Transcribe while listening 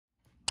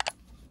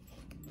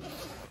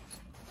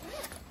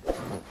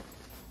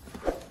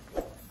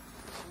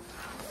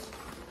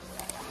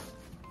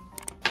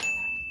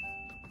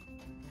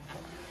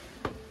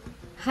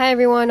Hi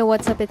everyone,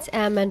 what's up? It's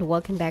Em and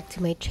welcome back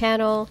to my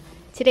channel.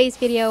 Today's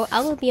video,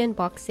 I will be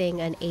unboxing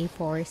an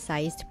A4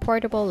 sized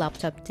portable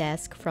laptop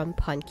desk from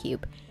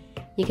PUNCUBE.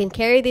 You can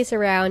carry this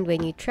around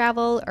when you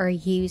travel or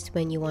use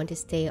when you want to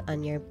stay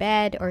on your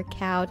bed or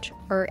couch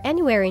or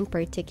anywhere in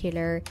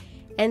particular,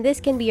 and this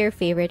can be your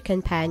favorite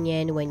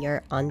companion when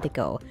you're on the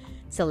go.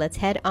 So let's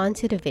head on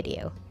to the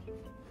video.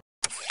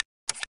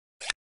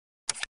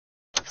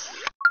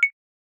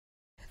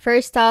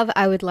 First off,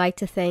 I would like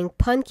to thank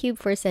PUNCUBE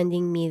for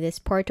sending me this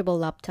portable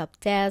laptop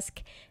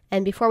desk.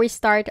 And before we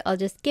start, I'll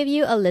just give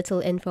you a little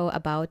info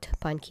about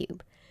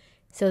PUNCUBE.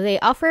 So they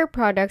offer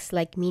products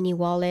like mini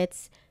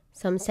wallets,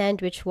 some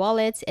sandwich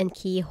wallets, and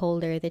key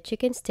holder that you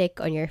can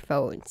stick on your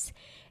phones.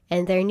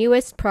 And their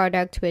newest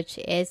product, which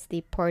is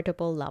the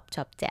portable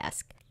laptop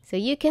desk. So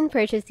you can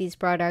purchase these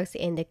products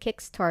in the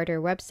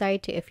Kickstarter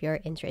website if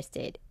you're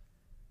interested.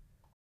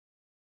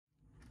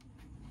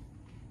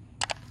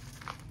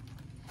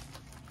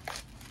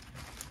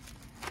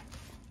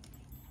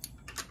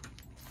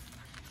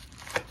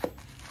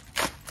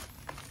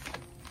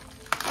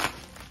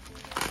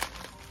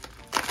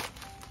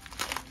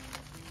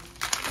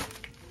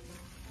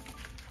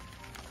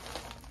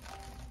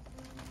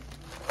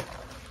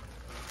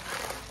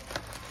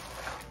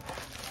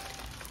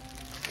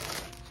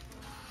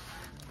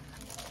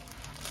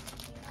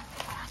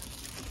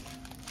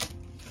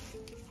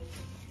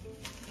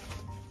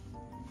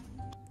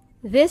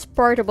 This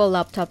portable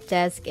laptop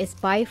desk is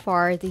by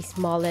far the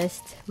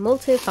smallest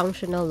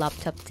multifunctional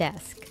laptop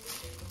desk.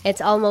 It's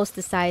almost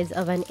the size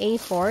of an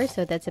A4,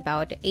 so that's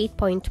about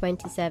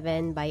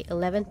 8.27 by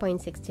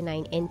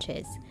 11.69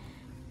 inches.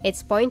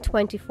 It's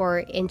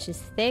 0.24 inches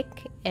thick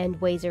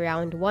and weighs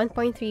around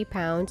 1.3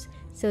 pounds,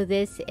 so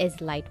this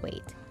is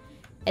lightweight.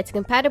 It's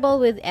compatible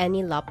with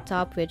any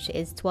laptop which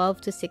is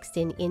 12 to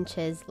 16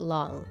 inches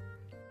long.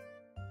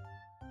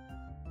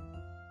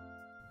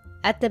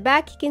 At the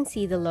back, you can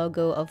see the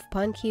logo of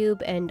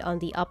PUNCUBE, and on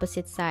the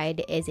opposite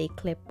side is a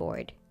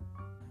clipboard.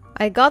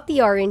 I got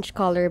the orange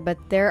color, but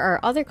there are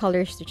other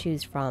colors to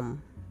choose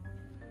from.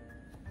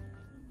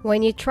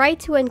 When you try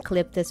to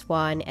unclip this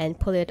one and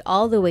pull it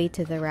all the way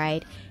to the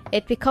right,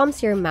 it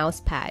becomes your mouse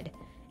pad.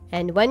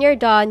 And when you're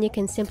done, you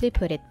can simply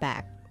put it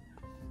back.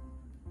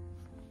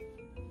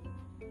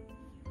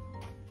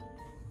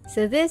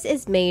 So this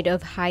is made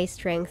of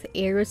high-strength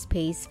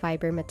aerospace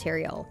fiber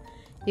material.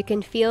 You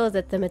can feel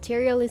that the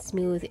material is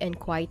smooth and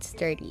quite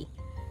sturdy.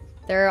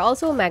 There are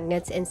also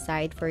magnets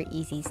inside for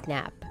easy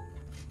snap.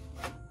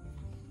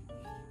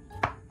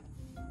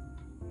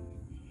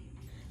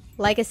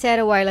 Like I said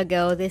a while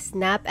ago, this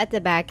snap at the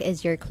back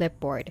is your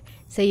clipboard,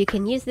 so you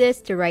can use this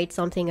to write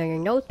something on your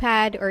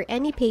notepad or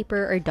any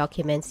paper or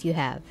documents you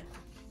have.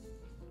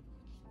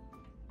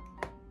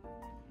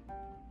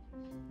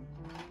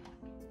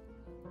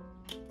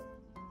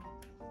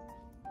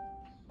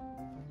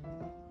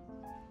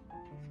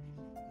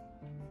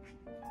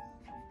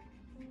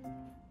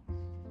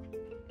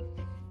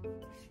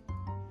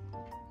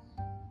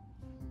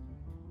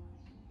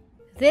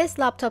 This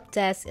laptop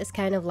desk is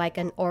kind of like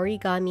an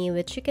origami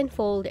which you can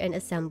fold and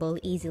assemble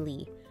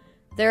easily.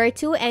 There are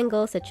two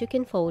angles that you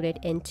can fold it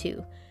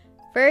into.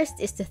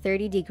 First is the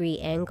 30-degree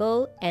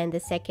angle and the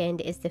second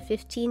is the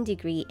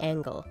 15-degree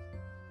angle.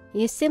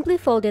 You simply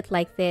fold it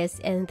like this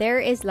and there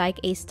is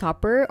like a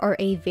stopper or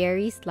a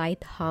very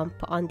slight hump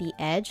on the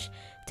edge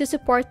to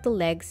support the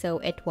leg so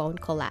it won't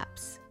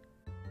collapse.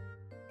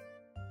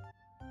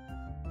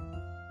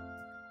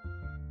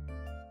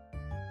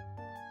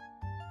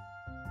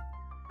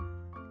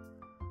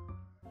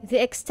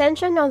 The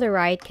extension on the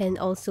right can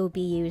also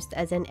be used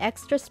as an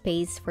extra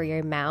space for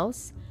your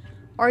mouse,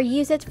 or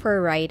use it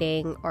for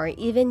writing, or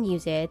even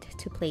use it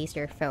to place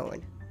your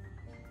phone.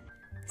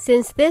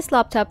 Since this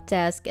laptop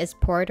desk is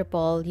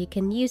portable, you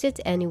can use it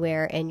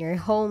anywhere in your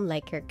home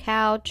like your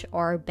couch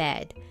or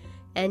bed,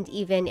 and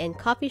even in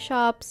coffee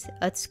shops,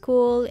 at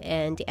school,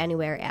 and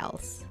anywhere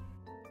else.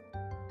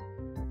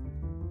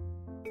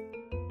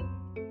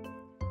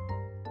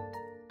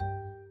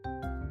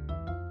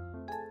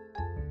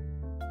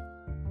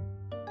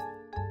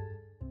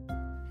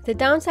 The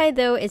downside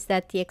though is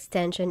that the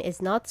extension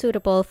is not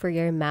suitable for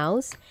your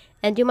mouse,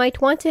 and you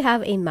might want to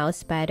have a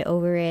mouse pad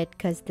over it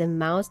because the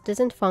mouse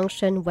doesn't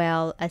function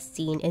well as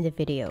seen in the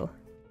video.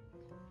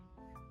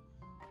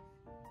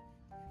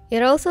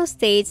 It also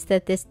states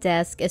that this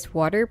desk is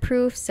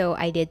waterproof, so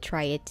I did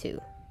try it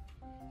too.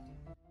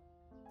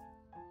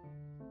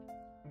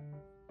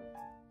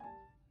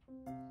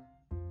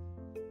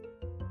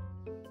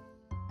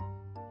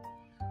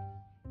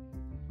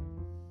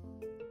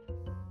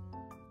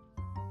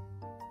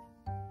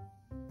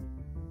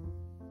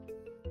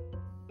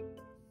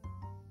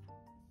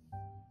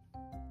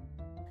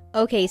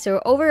 Okay, so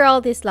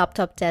overall this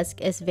laptop desk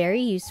is very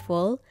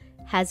useful,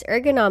 has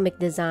ergonomic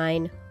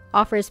design,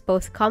 offers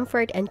both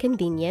comfort and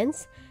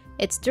convenience,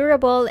 it's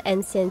durable,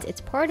 and since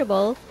it's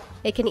portable,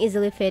 it can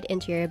easily fit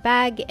into your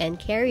bag and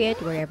carry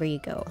it wherever you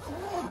go.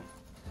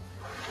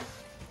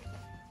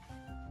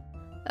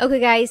 Okay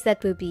guys,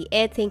 that would be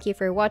it. Thank you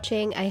for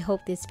watching. I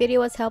hope this video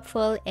was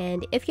helpful,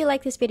 and if you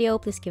like this video,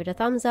 please give it a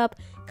thumbs up,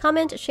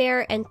 comment,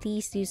 share, and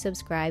please do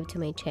subscribe to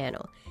my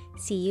channel.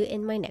 See you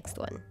in my next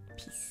one.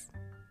 Peace.